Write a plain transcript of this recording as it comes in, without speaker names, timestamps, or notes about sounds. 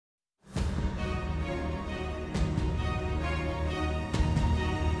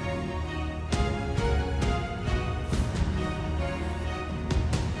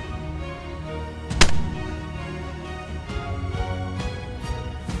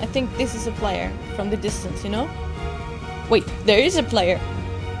I think this is a player from the distance, you know? Wait, there is a player!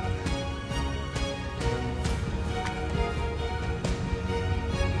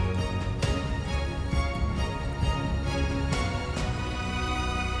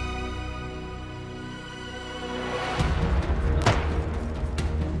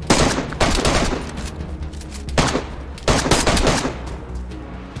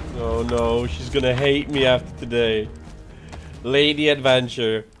 Oh no, she's gonna hate me after today. Lady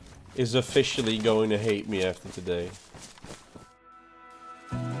Adventure is officially going to hate me after today.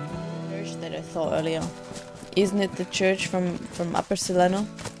 Church that I saw earlier. Isn't it the church from Upper Solano?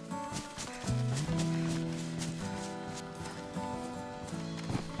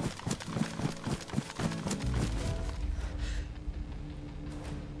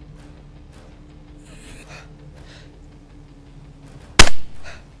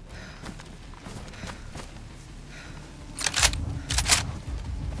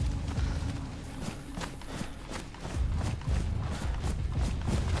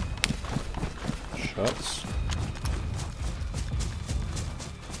 Shots.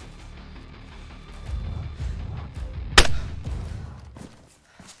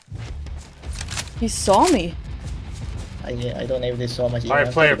 He saw me. I don't know if they saw much. All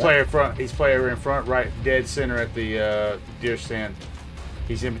right, player front. He's player in front, right, dead center at the deer stand.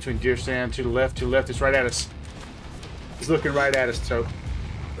 He's in between deer stand to the left. To the left, it's right at us. He's looking right at us, Tope.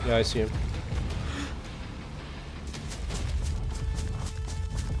 Yeah, I see him.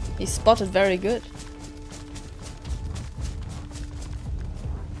 He spotted very good.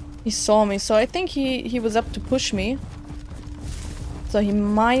 He saw me, so I think he was up to push me. So he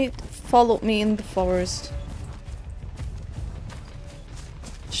might follow me in the forest.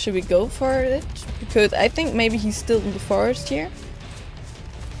 Should we go for it? Because I think maybe he's still in the forest here.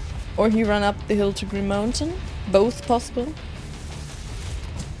 Or he ran up the hill to Green Mountain. Both possible.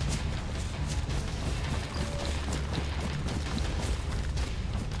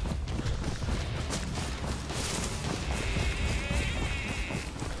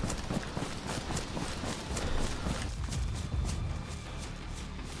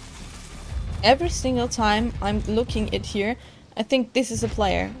 Every single time I'm looking at here, I think this is a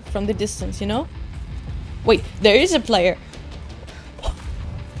player from the distance, you know? Wait, there is a player!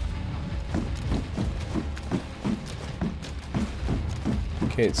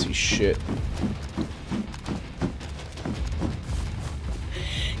 Can't see shit.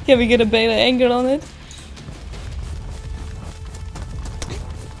 Can we get a better angle on it?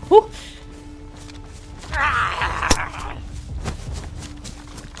 Woo!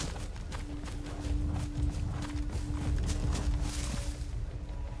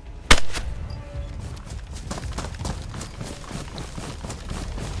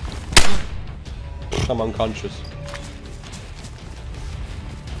 I'm unconscious.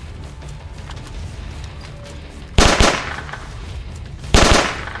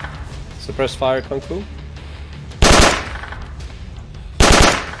 Suppress fire, Kung Fu.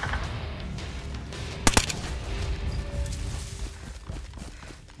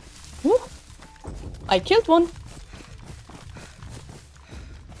 Woo! I killed one!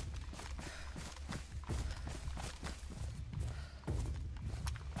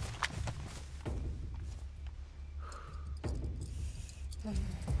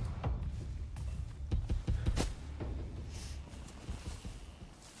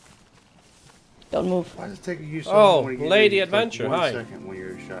 Don't move. Why does it take you so Oh, long when you Lady get Adventure, like 1 hi. second when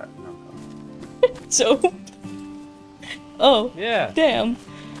you're shot? No. So... Oh, Yeah. damn.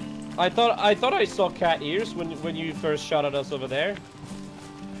 I thought I saw cat ears when you first shot at us over there.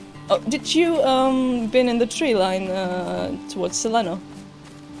 Oh, did you, been in the tree line, towards Solano?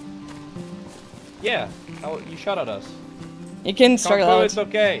 Yeah. You shot at us. You can struggle Kung Fu, out. it's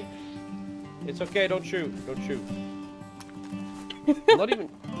okay. It's okay. Don't shoot. Don't shoot. I'm not even.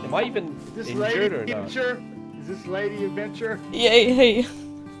 Am I even Is this injured Lady or not? Adventure? Is this Lady Adventure? Yay, hey.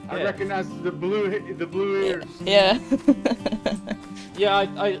 I Yeah. recognize the blue ears. Yeah. Yeah,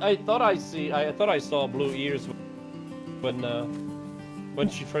 I thought I saw blue ears when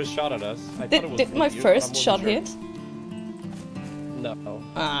she first shot at us. I thought it was Did blue my ears, but I first wasn't shot sure. hit? No.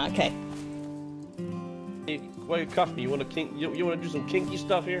 Ah, okay. Hey, why you cuff me? You wanna you wanna do some kinky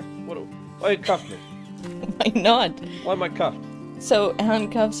stuff here? Why you cuff me? Why not? Why am I cuffed? So,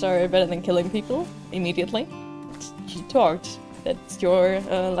 handcuffs are better than killing people immediately? You talked. That's your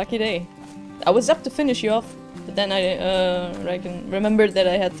lucky day. I was up to finish you off, but then I remembered that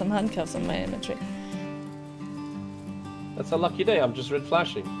I had some handcuffs on my inventory. That's a lucky day. I'm just red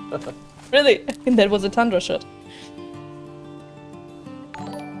flashing. Really? That was a Tundra shot.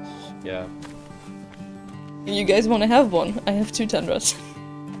 Yeah. You guys want to have one? I have 2 Tundras.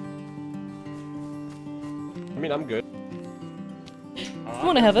 mean, I'm good. You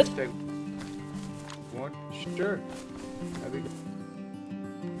wanna have it? One? Sure. That'd be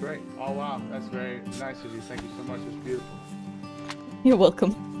great. Oh wow, that's very nice of you. Thank you so much. It's beautiful. You're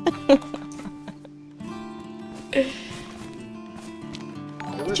welcome.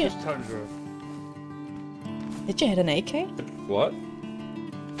 Delicious tundra. Did you hit an AK? What?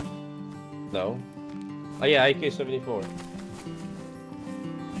 No. Oh yeah, AK-74.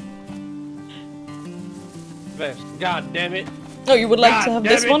 Vest. God damn it. Oh, you would like God to have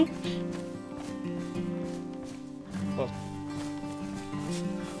damn this it. one?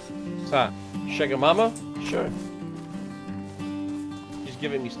 Sugar mama? Sure. She's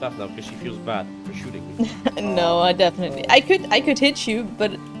giving me stuff now because she feels bad for shooting me. No, I definitely. I could hit you,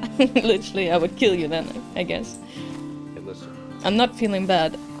 but literally I would kill you then, I guess. Hey, listen. I'm not feeling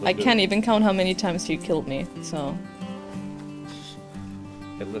bad. I do can't it. even count how many times you killed me, so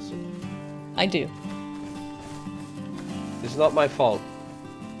Hey, listen. I do. It's not my fault.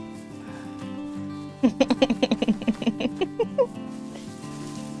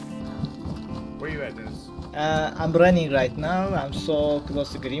 Where you at, Dennis? I'm running right now. I'm so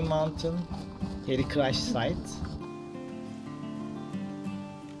close to Green Mountain. Heli crash site.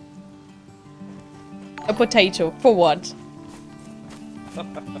 A potato. For what?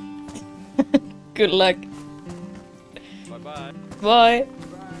 Good luck. Bye-bye. Bye.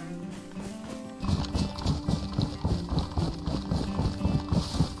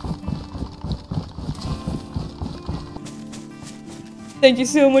 Thank you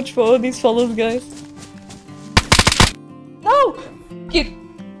so much for all these follows, guys. No! You...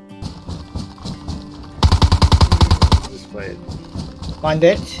 Just play it. One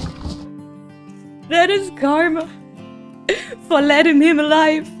dead. That is karma for letting him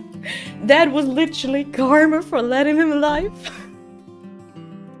alive. That was literally karma for letting him alive.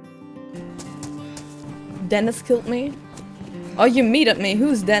 Dennis killed me. Oh, you meet at me.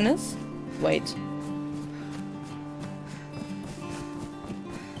 Who's Dennis? Wait.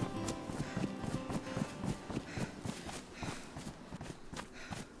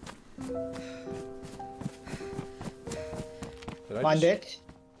 Did I One just- dead.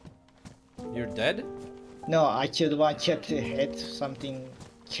 You're dead? No, I killed one cat head. Something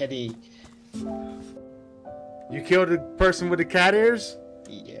catty. You killed the person with the cat ears?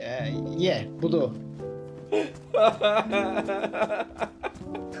 Yeah, blue.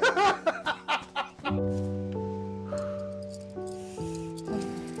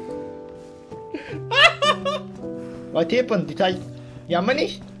 What happened? Did I...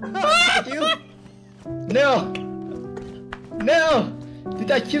 Yamani? Did you? No! No!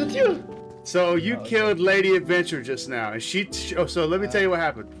 Did I kill you? So you killed Lady Adventure just now, and so let me tell you what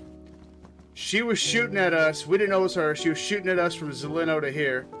happened. She was shooting at us. We didn't know it was her. She was shooting at us from Zeleno to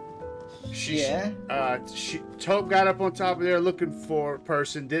here. Tope got up on top of there looking for a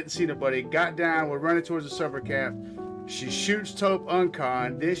person. Didn't see nobody. Got down. We're running towards the summer camp. She shoots Tope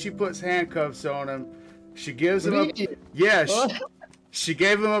uncon. Then she puts handcuffs on him. She gives him Really? she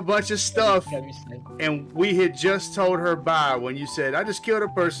gave him a bunch of stuff. And we had just told her bye when you said, I just killed a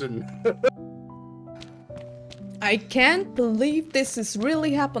person. I can't believe this is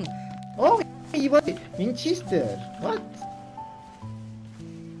really happened. Oh, he was Winchester. What?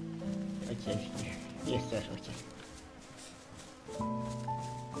 Okay. Yes, sir. Okay.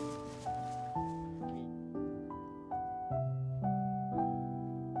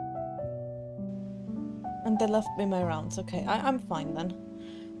 And they left me my rounds. Okay, I'm fine then.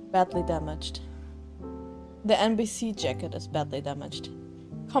 Badly damaged. The NBC jacket is badly damaged.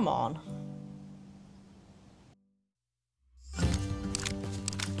 Come on.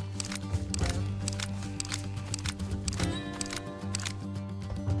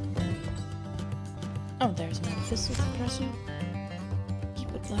 Oh, there's my pistol suppressor. Keep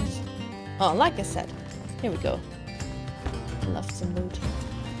it nice. Oh, like I said. Here we go. Left some loot.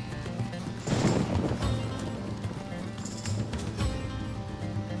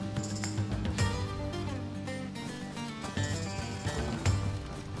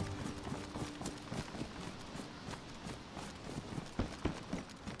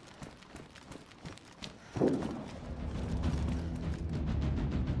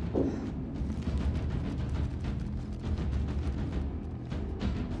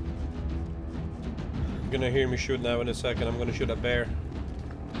 You're gonna hear me shoot now in a second. I'm gonna shoot a bear.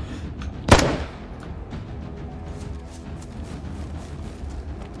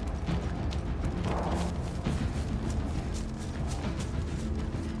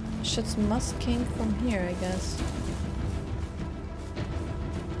 Shots must came from here, I guess.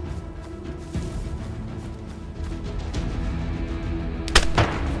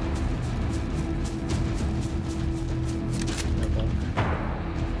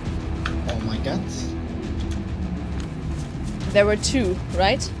 There were two,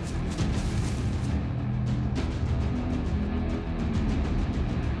 right?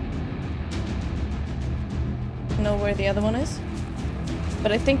 Know where the other one is?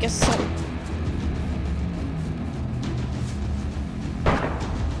 But I think I saw...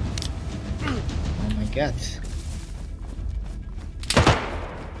 Oh my god.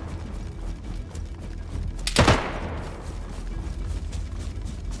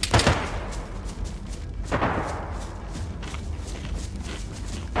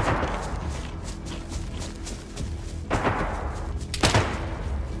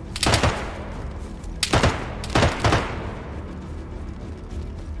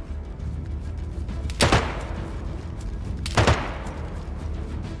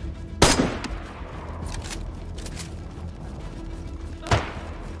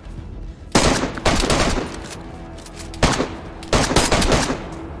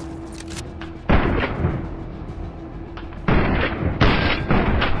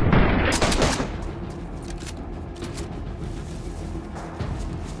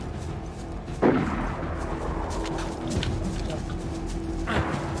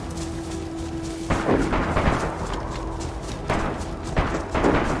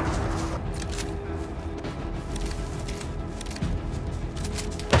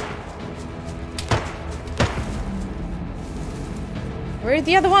 Where's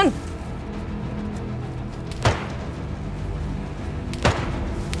the other one?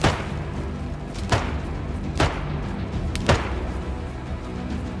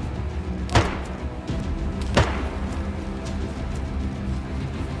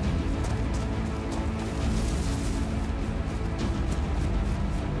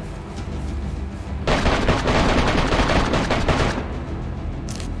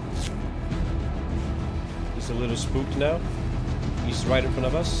 He's a little spooked now. He's right in front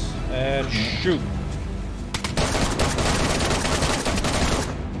of us. And shoot.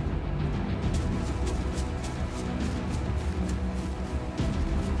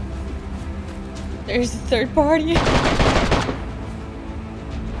 There's a third party.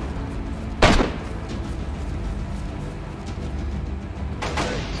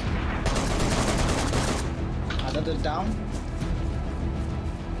 Another down.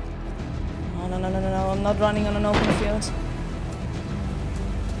 No, I'm not running on an open field.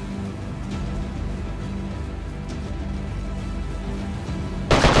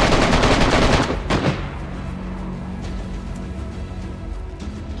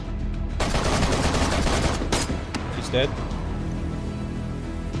 He's dead.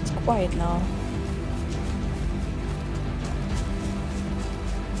 It's quiet now.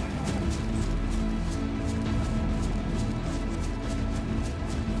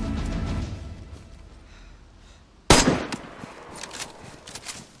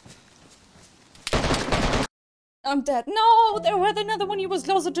 I'm dead. No, there was another one. He was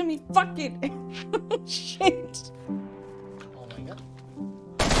closer to me. Fuck it. Shit. Oh my god.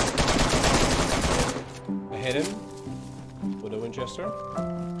 I hit him with a Winchester.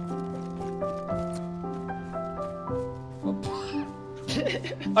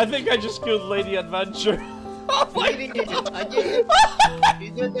 I think I just killed Lady Adventure. Oh my Again.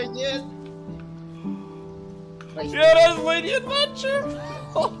 You did it again. Yeah, that's Lady Adventure.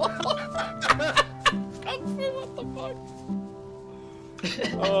 What the fuck?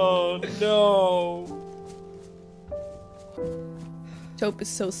 Oh no. Tope is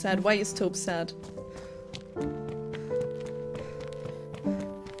so sad. Why is Tope sad?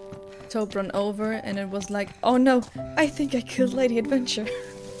 Tope ran over and it was like, oh no, I think I killed Lady Adventure.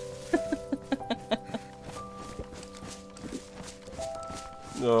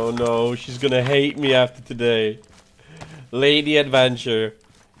 Oh no, she's gonna hate me after today. Lady Adventure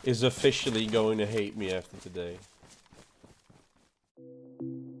is officially going to hate me after today.